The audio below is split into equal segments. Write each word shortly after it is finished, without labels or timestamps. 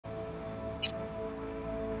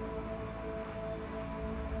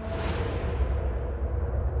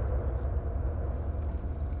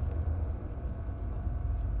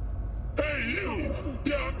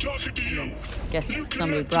Guess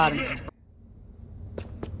somebody brought him.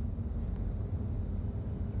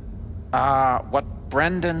 What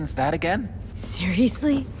Brendan's that again?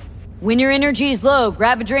 Seriously? When your energy's low,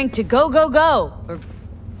 grab a drink to go, go, go! Or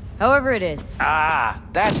however it is. Ah,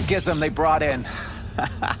 that schism they brought in.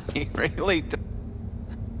 He really...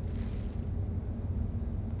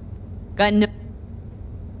 Got no...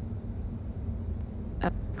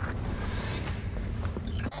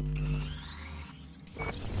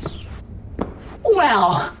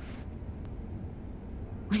 Well...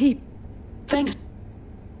 What do you... Thanks...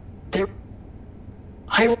 There...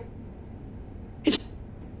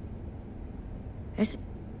 It's...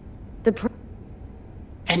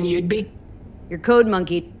 And you'd be... Your code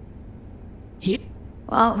monkey. You...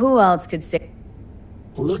 Well, who else could say...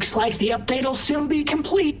 Looks like the update'll soon be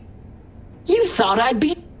complete. You thought I'd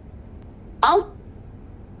be... I'll...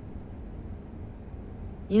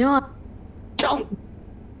 You know what?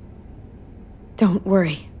 Don't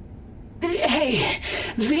worry. Hey,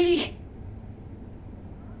 V...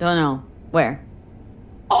 Don't know. Where?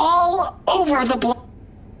 All over the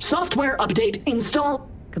software update install.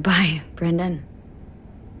 Goodbye, Brendan.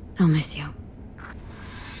 I'll miss you.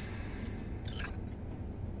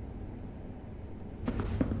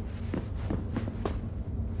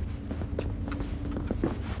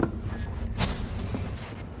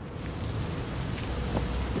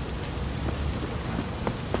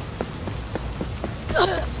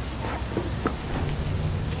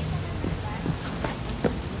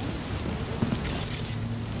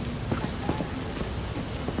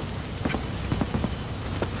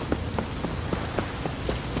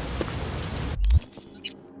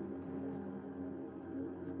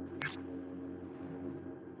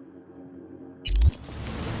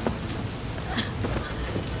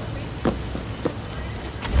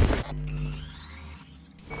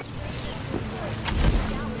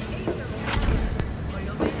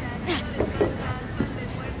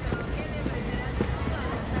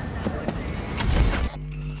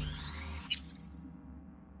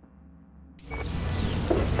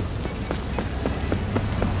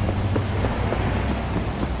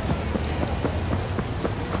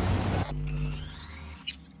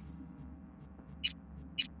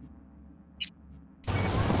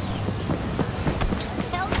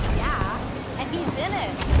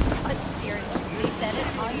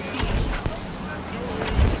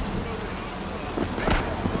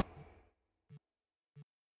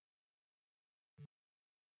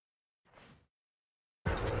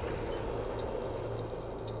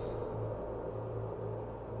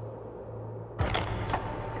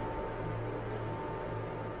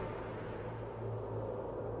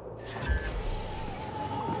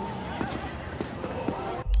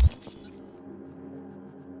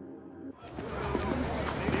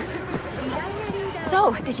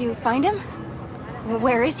 So, did you find him?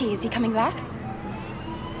 Where is he? Is he coming back?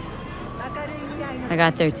 I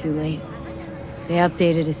got there too late. They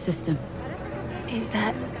updated his system. Is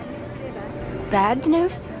that... bad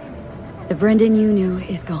news? The Brendan you knew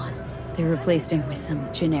is gone. They replaced him with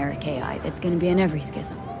some generic AI that's gonna be in every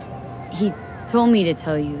schism. He told me to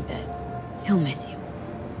tell you that he'll miss you.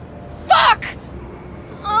 Fuck!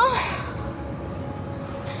 Oh.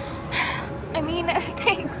 I mean,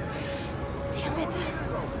 thanks. Damn it.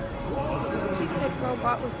 Stupid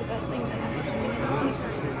robot was the best thing to happen to me at once.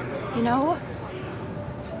 You know,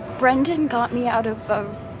 Brendan got me out of a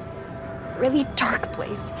really dark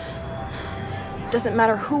place. Doesn't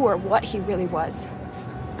matter who or what he really was.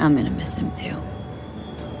 I'm gonna miss him too.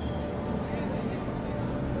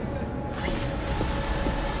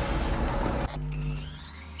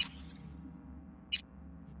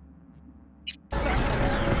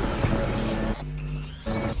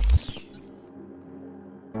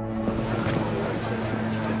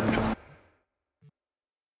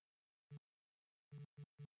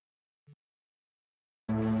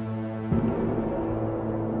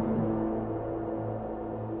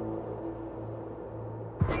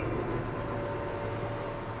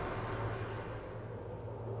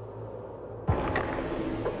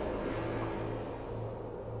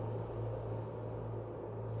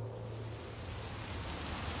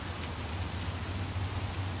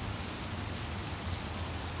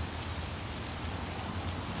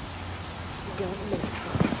 Don't make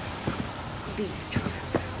trouble. Be trouble.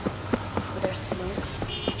 Where there's smoke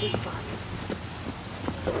is violence.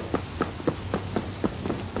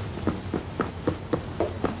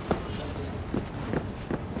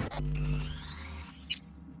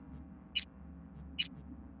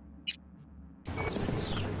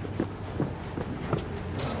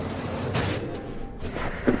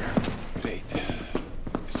 Great.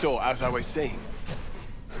 So, as I was saying,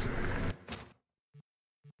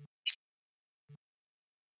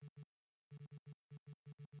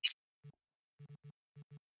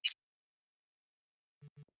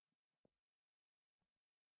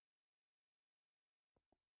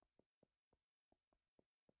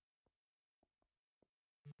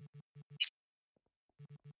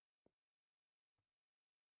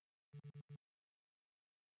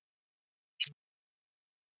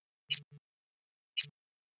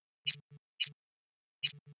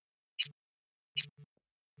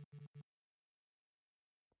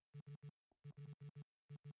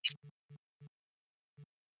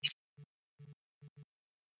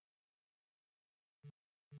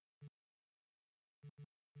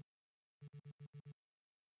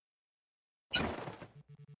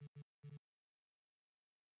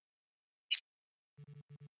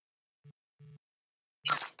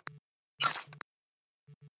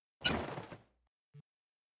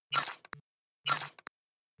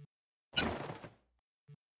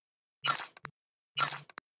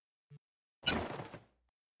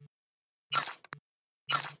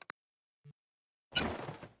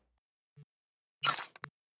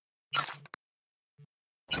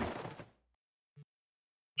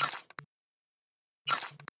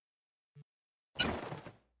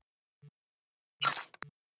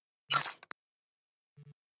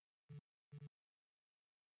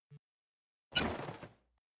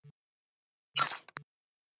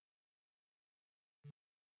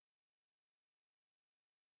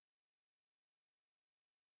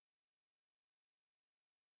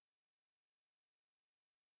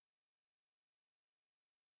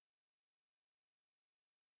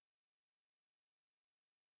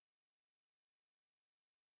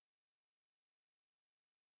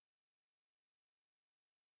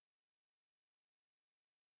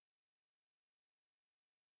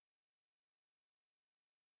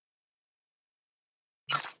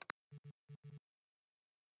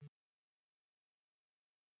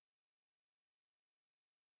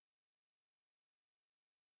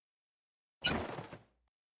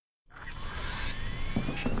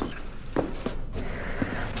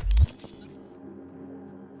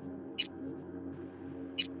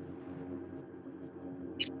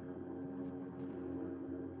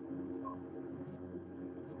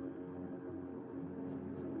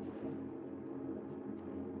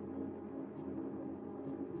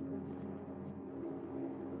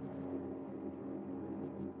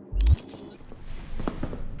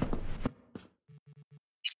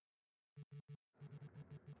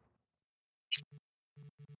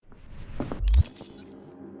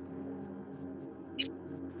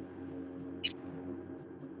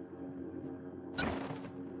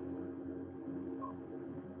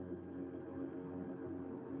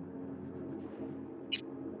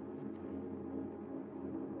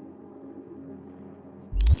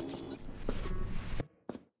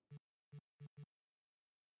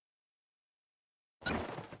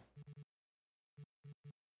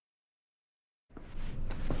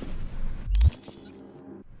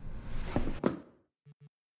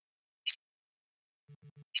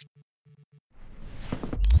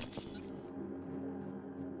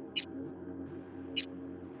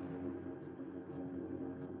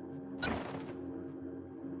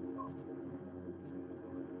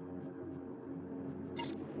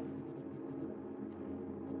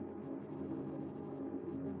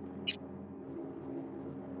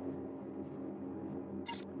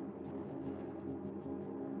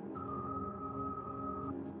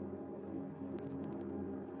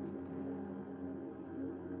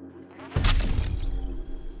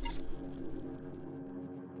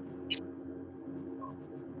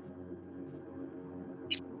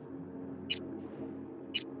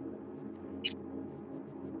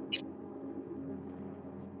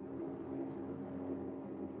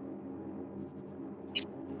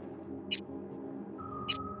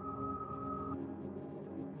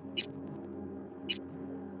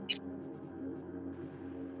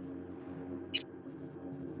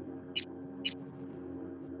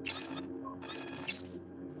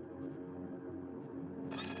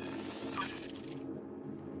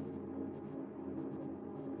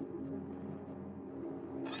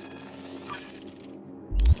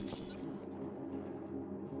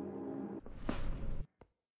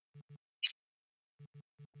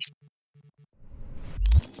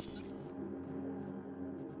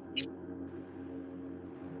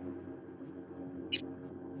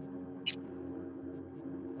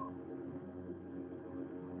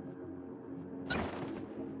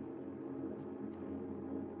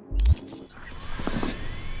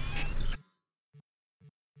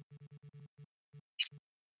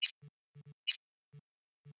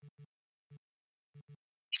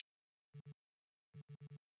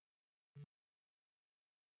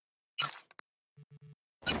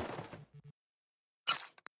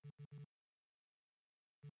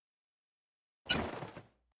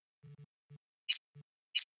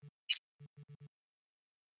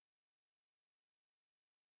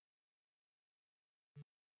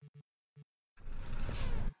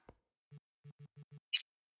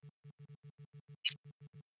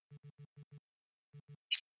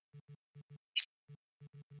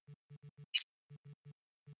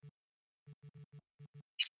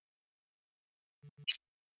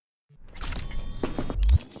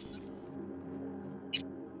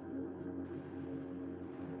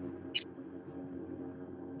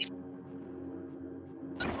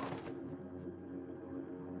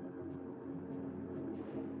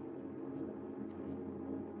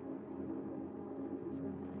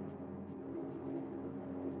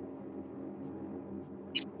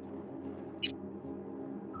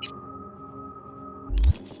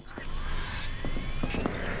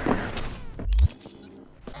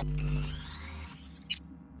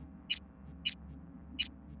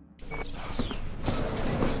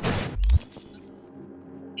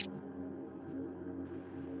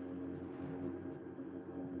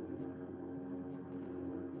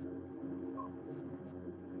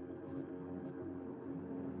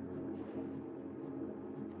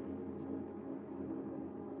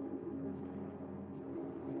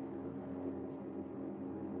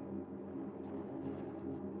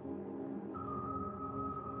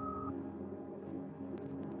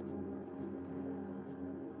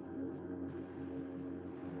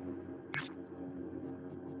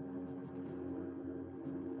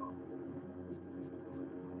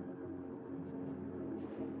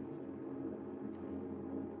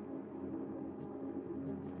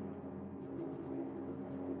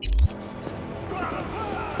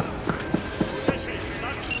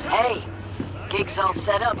 Hey, gig's all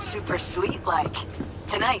set up super sweet like.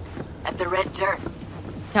 Tonight, at the Red Dirt.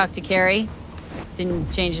 Talk to Carrie?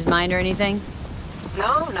 Didn't change his mind or anything?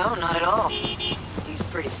 No, not at all. He's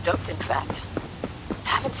pretty stoked, in fact.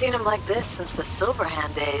 Haven't seen him like this since the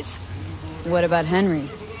Silverhand days. What about Henry?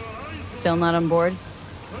 Still not on board?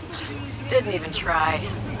 Didn't even try.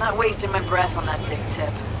 Not wasting my breath on that dick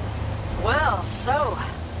tip. Well, so,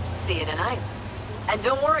 see you tonight. And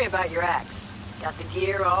don't worry about your axe. Got the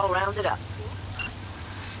gear all rounded up.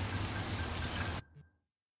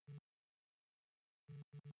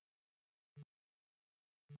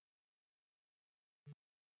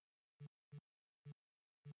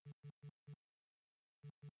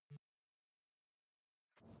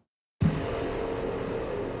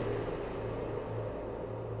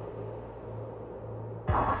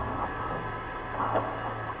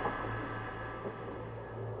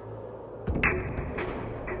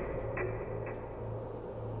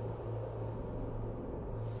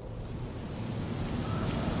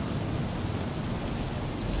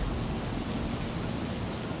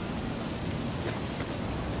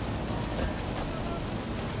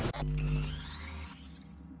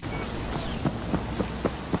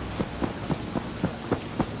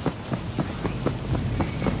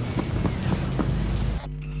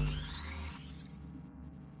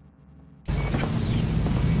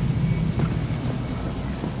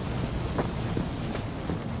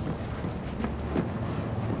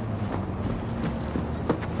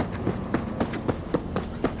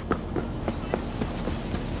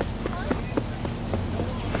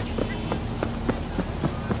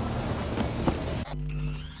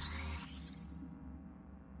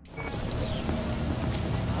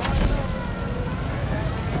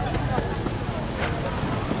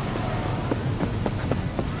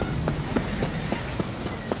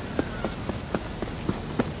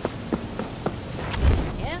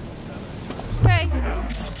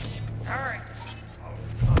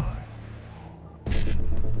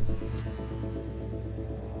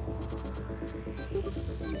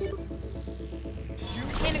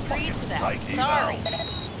 Can't agree to that. Sorry.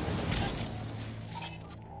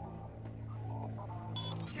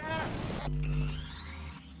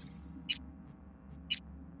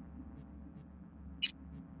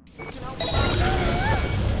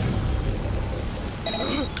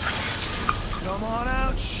 Come on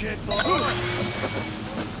out, shitball.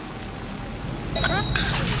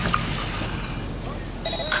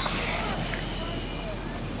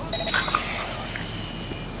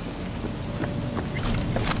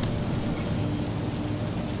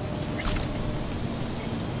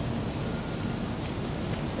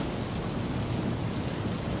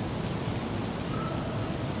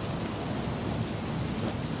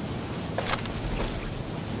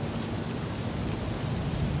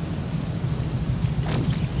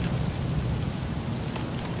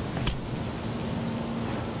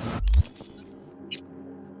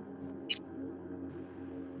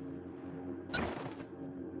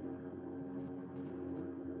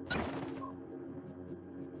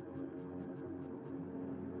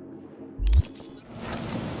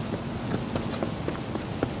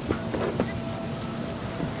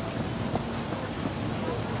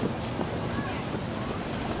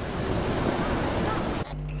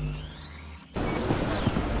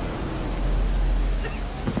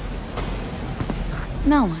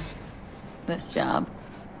 No one. This job.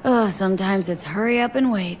 Oh, sometimes it's hurry up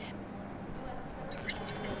and wait.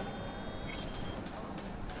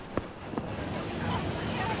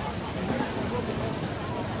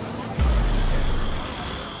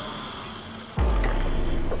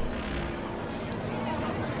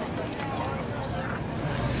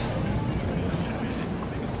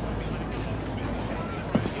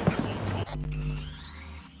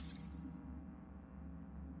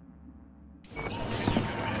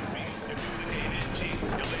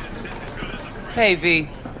 Hey, V.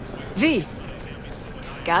 V,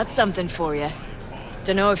 got something for you.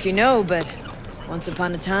 Dunno if you know, but once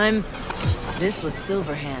upon a time, this was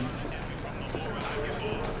Silverhand's.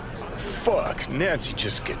 Fuck, Nancy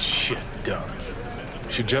just gets shit done.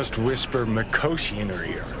 She just whisper Mikoshi in her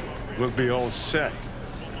ear. We'll be all set.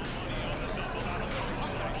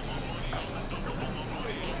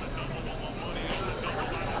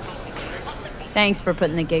 Thanks for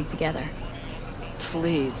putting the gig together.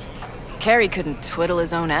 Please. Carrie couldn't twiddle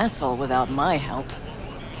his own asshole without my help.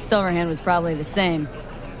 Silverhand was probably the same.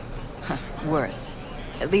 Worse.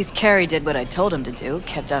 At least Carrie did what I told him to do,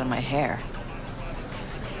 kept out of my hair.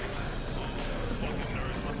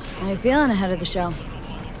 How you feeling ahead of the show?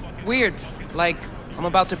 Weird. Like, I'm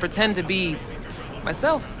about to pretend to be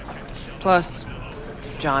myself. Plus,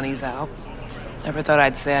 Johnny's out. Never thought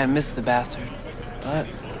I'd say I missed the bastard, but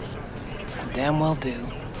I damn well do.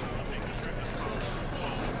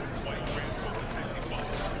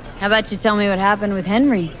 How about you tell me what happened with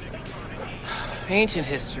Henry? Ancient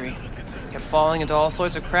history. Kept falling into all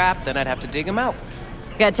sorts of crap, then I'd have to dig him out.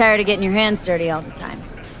 Got tired of getting your hands dirty all the time.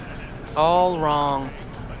 All wrong.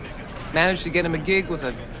 Managed to get him a gig with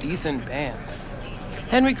a decent band.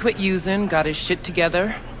 Henry quit using, got his shit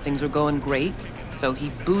together. Things were going great, so he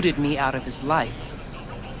booted me out of his life.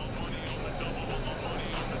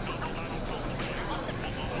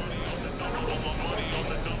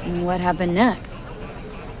 And what happened next?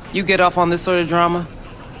 You get off on this sort of drama?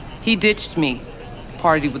 He ditched me,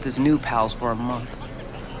 partied with his new pals for a month.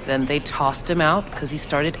 Then they tossed him out because he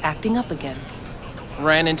started acting up again.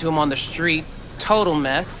 Ran into him on the street, total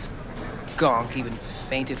mess. Gonk even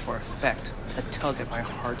fainted for effect, a tug at my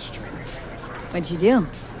heartstrings. What'd you do?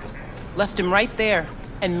 Left him right there,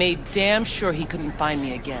 and made damn sure he couldn't find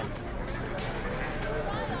me again.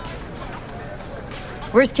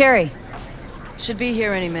 Where's Carrie? Should be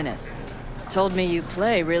here any minute. Told me you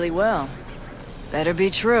play really well. Better be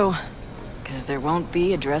true, because there won't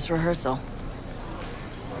be a dress rehearsal.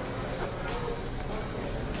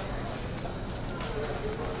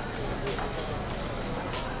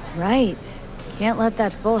 Right. Can't let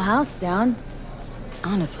that full house down.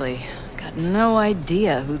 Honestly, got no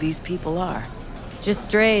idea who these people are. Just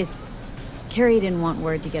strays. Carrie didn't want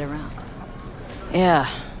word to get around. Yeah,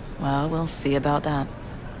 well, we'll see about that.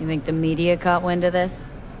 You think the media caught wind of this?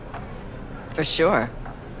 For sure.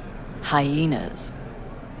 Hyenas.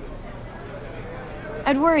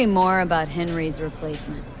 I'd worry more about Henry's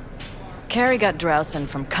replacement. Carrie got Drowson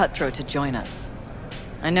from Cutthroat to join us.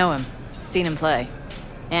 I know him. Seen him play.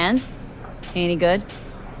 And? Any good?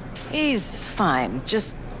 He's fine.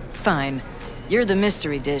 Just fine. You're the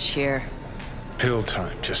mystery dish here. Pill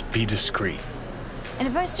time. Just be discreet. And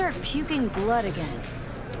if I start puking blood again?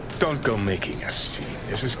 Don't go making a scene.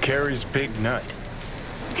 This is Carrie's big night.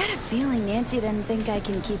 I got a feeling Nancy didn't think I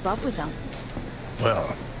can keep up with them.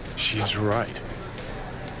 Well, she's right.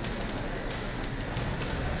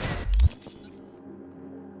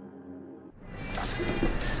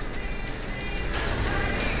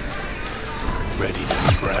 Ready to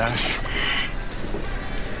crash?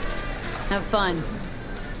 Have fun.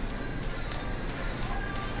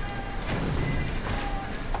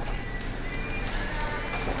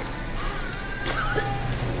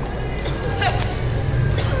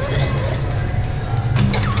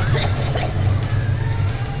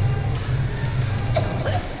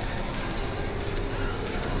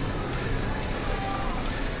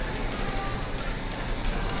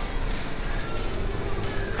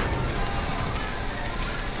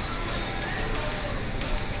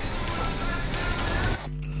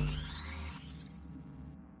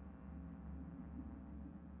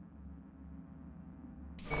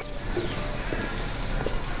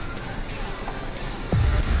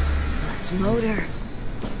 Motor.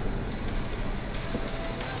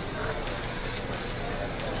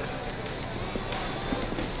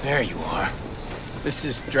 There you are. This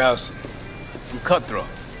is Drowson from Cutthroat.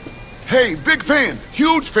 Hey, big fan,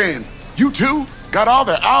 huge fan. You too? Got all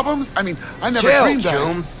their albums? I mean, I never Chill, dreamed that.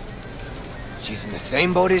 Joom. She's in the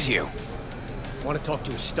same boat as you. Want to talk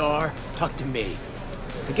to a star? Talk to me.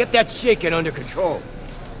 And get that shaking under control.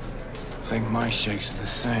 I think my shakes are the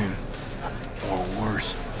same. Or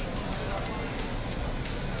worse.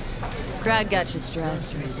 Crowd got you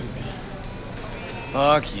stressed, or is it me?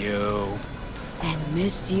 Fuck you. And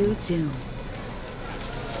missed you too.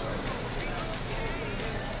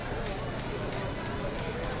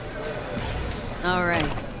 All right,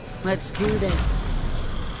 let's do this.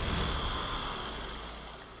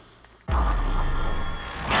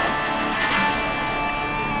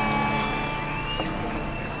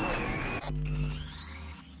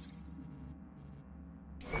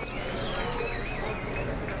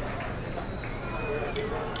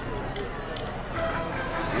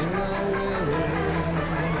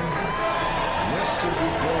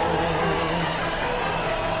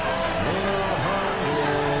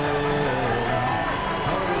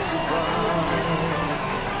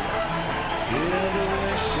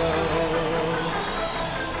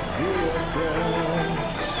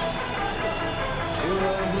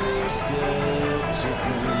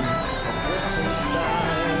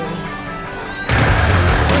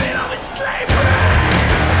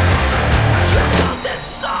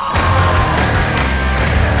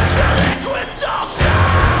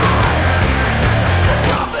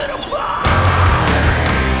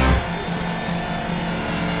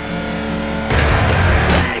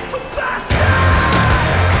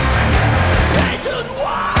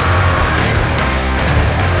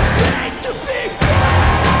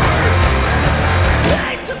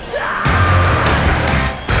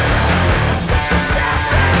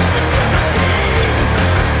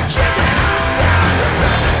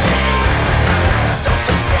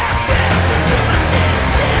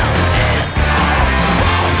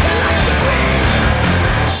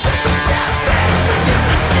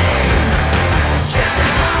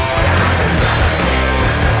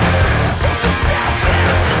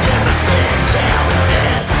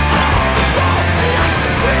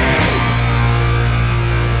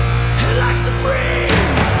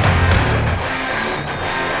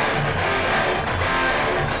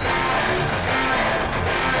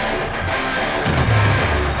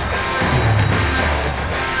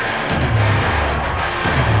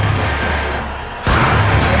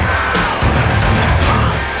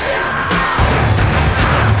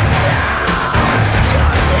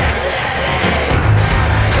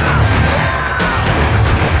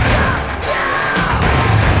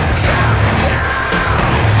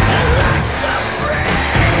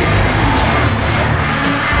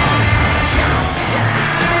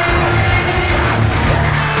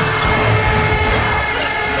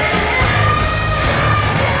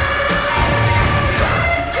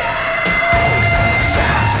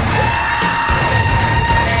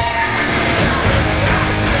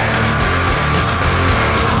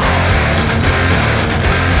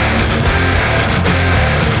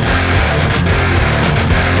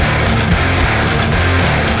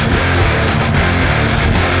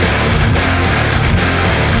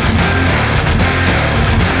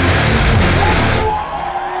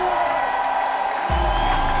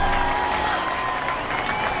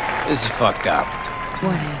 fucked up.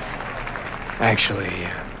 What is? Actually,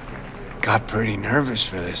 got pretty nervous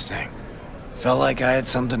for this thing. Felt like I had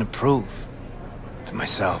something to prove. To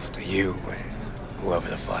myself, to you, and whoever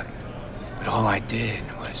the fuck. But all I did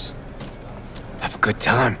was have a good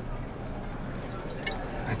time.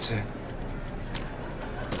 That's it.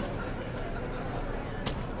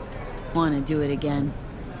 Want to do it again?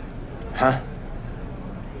 Huh?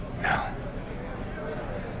 No.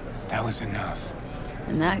 That was enough.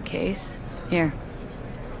 In that case, here.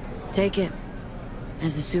 Take it.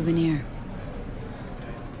 As a souvenir.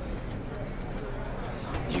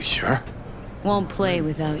 You sure? Won't play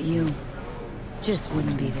without you. Just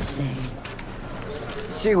wouldn't be the same.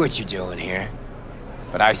 See what you're doing here.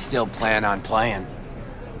 But I still plan on playing.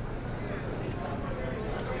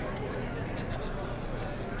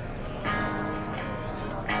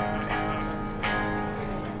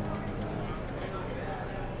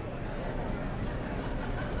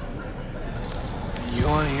 You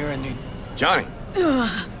want to hear a new... Johnny.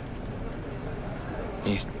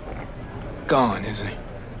 He's gone, isn't he?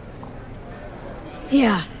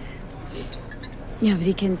 Yeah. Yeah, but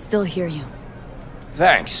he can still hear you.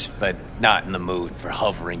 Thanks, but not in the mood for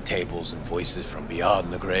hovering tables and voices from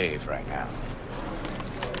beyond the grave right now.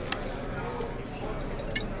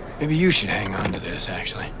 Maybe you should hang on to this,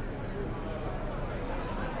 actually.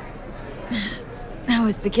 That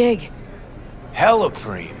was the gig. Hella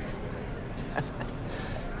preem.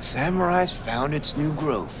 Samurai's found its new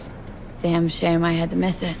groove. Damn shame I had to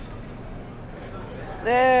miss it.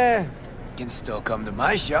 Can still come to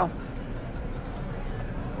my show.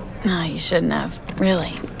 No, you shouldn't have.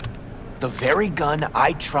 Really. The very gun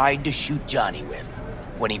I tried to shoot Johnny with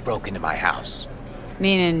when he broke into my house.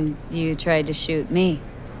 Meaning you tried to shoot me.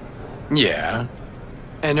 Yeah.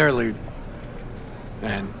 And earlier...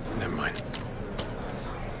 And never mind.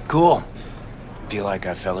 Cool. Feel like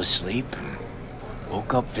I fell asleep and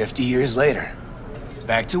woke up 50 years later.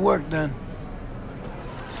 Back to work, then.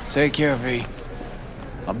 Take care, V.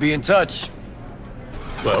 I'll be in touch.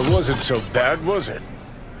 Well, it wasn't so bad, was it?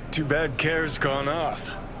 Too bad Care's gone off.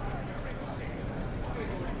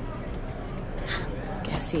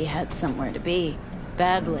 Guess he had somewhere to be.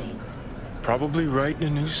 Badly. Probably writing a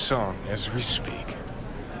new song as we speak.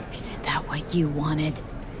 Isn't that what you wanted?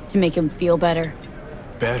 To make him feel better?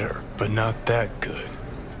 Better, but not that good.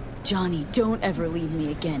 Johnny, don't ever leave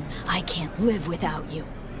me again. I can't live without you.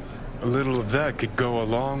 A little of that could go a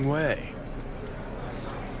long way.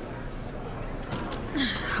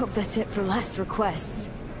 Hope that's it for last requests.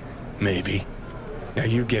 Maybe. Now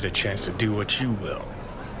you get a chance to do what you will.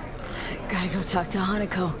 Gotta go talk to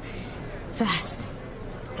Hanako. Fast.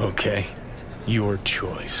 Okay. Your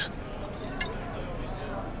choice.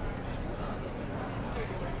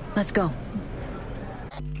 Let's go.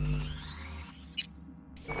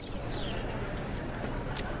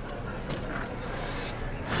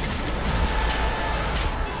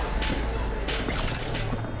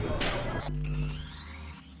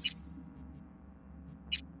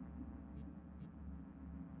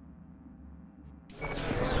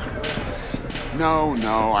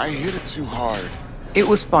 No, I hit it too hard. It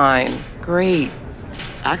was fine. Great.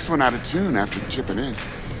 Axe went out of tune after chipping in.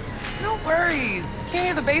 No worries. Can't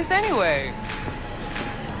hear the bass anyway.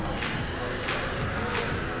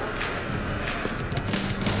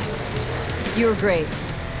 You were great.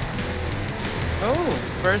 Oh,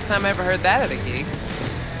 first time I ever heard that at a gig.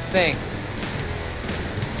 Thanks.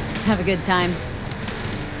 Have a good time.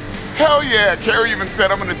 Hell yeah! Carrie even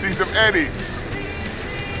said I'm gonna see some Eddies.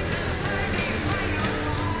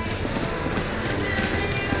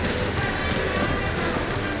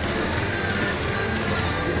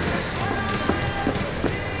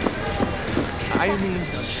 I mean,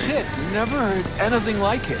 shit, never heard anything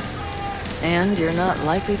like it. And you're not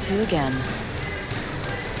likely to again.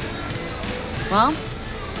 Well,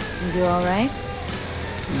 you do all right?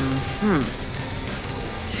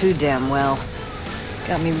 Too damn well.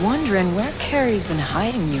 Got me wondering where Carrie's been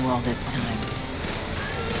hiding you all this time.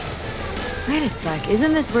 Wait a sec,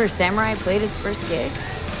 isn't this where Samurai played its first gig?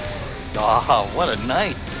 Ah, what a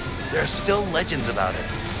night. There are still legends about it.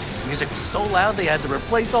 Music was so loud they had to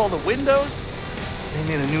replace all the windows. They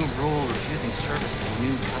made a new rule refusing service to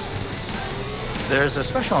new customers. There's a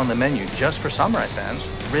special on the menu just for samurai fans.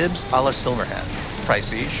 Ribs a la Silverhand.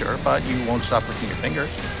 Pricey, sure, but you won't stop licking your fingers.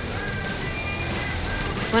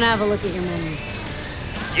 Wanna have a look at your menu?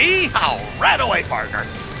 Yeehaw! Right away, partner!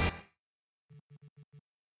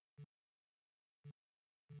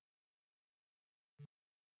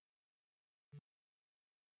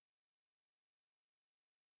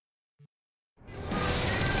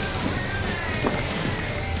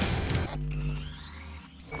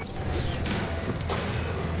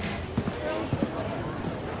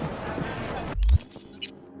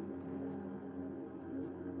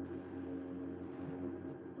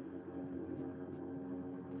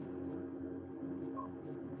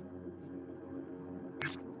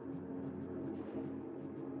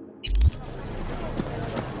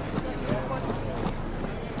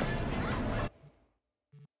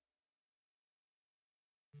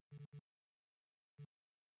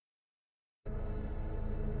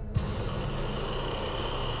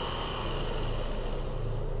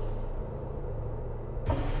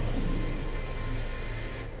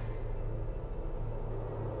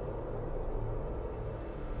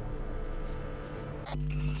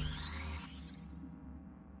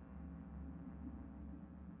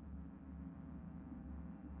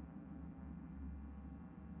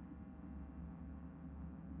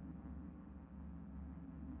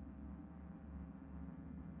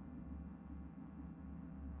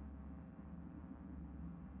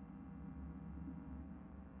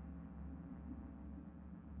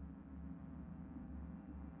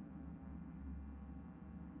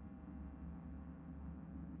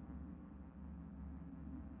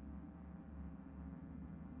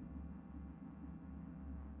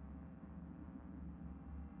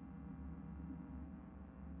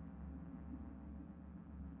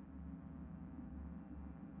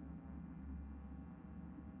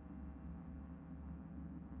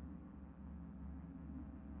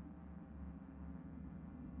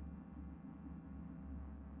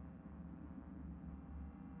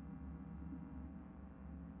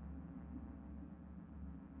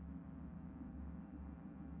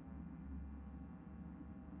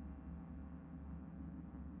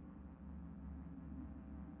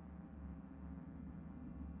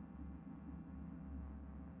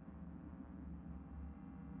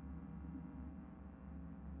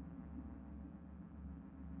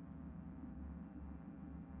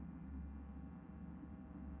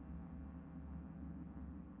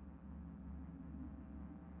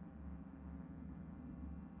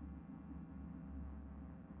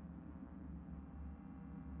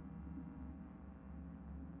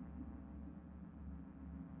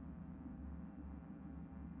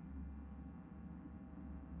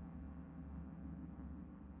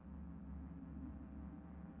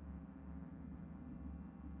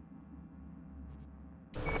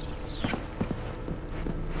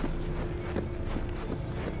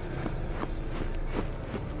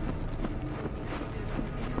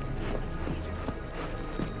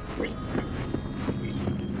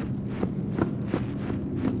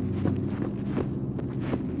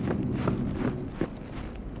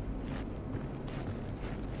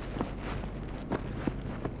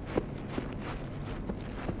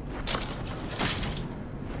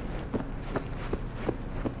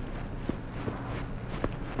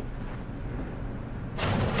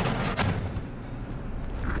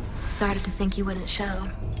 started to think you wouldn't show.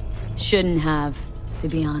 Shouldn't have, to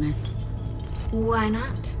be honest. Why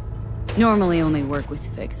not? Normally only work with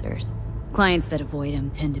fixers. Clients that avoid him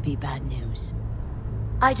tend to be bad news.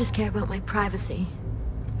 I just care about my privacy.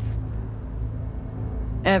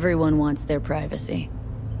 Everyone wants their privacy.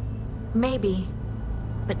 Maybe,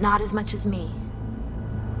 but not as much as me.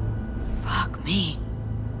 Fuck me.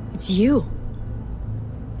 It's you.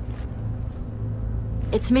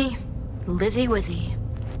 It's me, Lizzie Wizzy.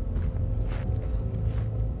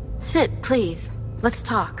 Sit, please. Let's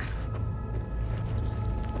talk.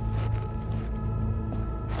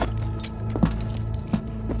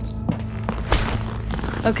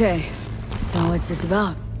 Okay, so what's this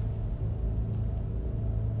about?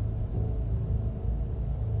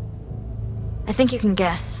 I think you can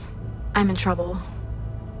guess. I'm in trouble.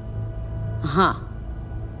 Uh-huh.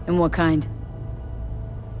 And what kind?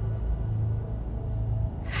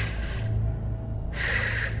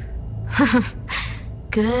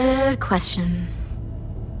 Good question.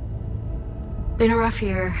 Been a rough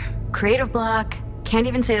year. Creative block. Can't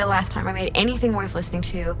even say the last time I made anything worth listening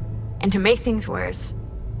to. And to make things worse,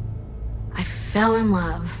 I fell in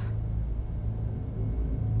love.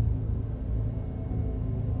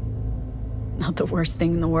 Not the worst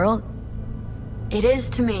thing in the world? It is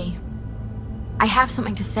to me. I have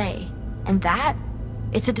something to say, and that,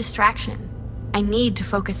 it's a distraction. I need to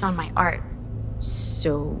focus on my art.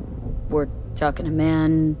 So, we're talking a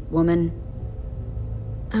man, woman?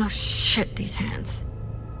 Oh shit, these hands.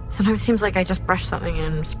 Sometimes it seems like I just brushed something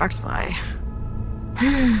and sparks fly.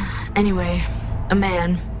 Anyway, a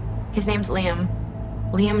man. His name's Liam.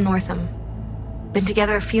 Liam Northam. Been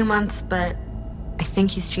together a few months, but I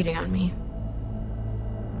think he's cheating on me.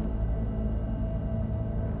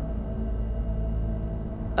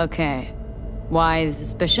 Okay. Why the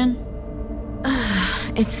suspicion?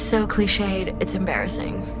 It's so cliched, it's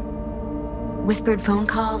embarrassing. Whispered phone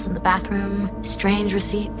calls in the bathroom, strange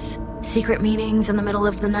receipts, secret meetings in the middle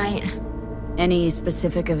of the night. Any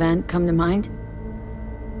specific event come to mind?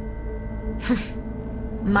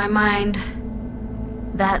 My mind...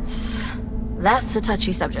 That's a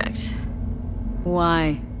touchy subject.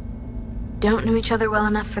 Why? Don't know each other well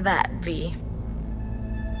enough for that, V.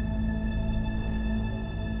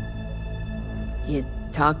 You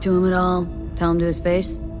talk to him at all? Tell him to his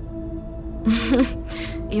face?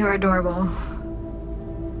 You're adorable.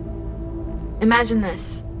 Imagine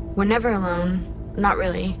this. We're never alone. Not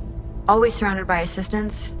really. Always surrounded by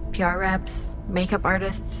assistants, PR reps, makeup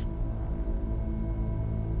artists.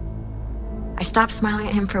 I stop smiling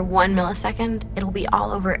at him for 1 millisecond, it'll be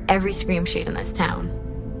all over every scream sheet in this town.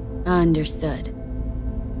 Understood.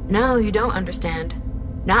 No, you don't understand.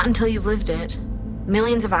 Not until you've lived it.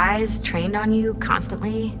 Millions of eyes trained on you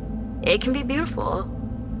constantly. It can be beautiful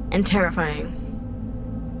and terrifying.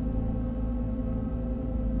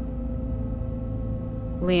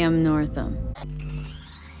 Liam Northam.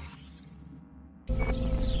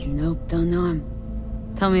 Nope, don't know him.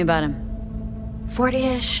 Tell me about him.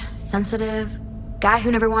 40-ish, sensitive, guy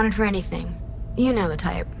who never wanted for anything. You know the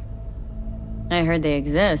type. I heard they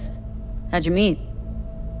exist. How'd you meet?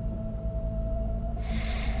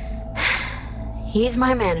 He's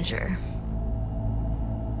my manager.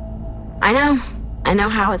 I know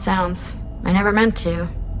how it sounds. I never meant to.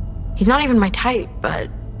 He's not even my type, but...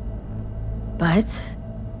 But?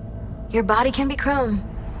 Your body can be chrome,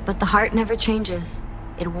 but the heart never changes.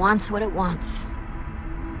 It wants what it wants.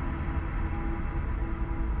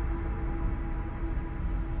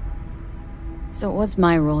 So what's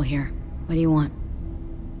my role here? What do you want?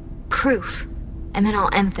 Proof. And then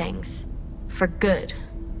I'll end things. For good.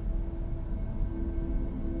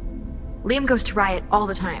 Liam goes to Riot all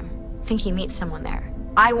the time. Think he meets someone there.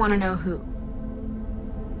 I want to know who.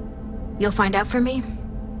 You'll find out for me?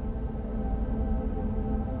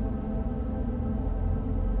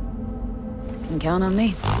 Can count on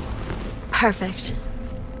me. Perfect.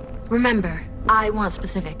 Remember, I want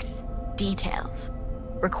specifics. Details.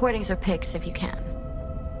 Recordings or pics if you can.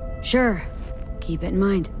 Sure. Keep it in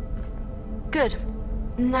mind. Good.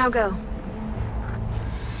 Now go.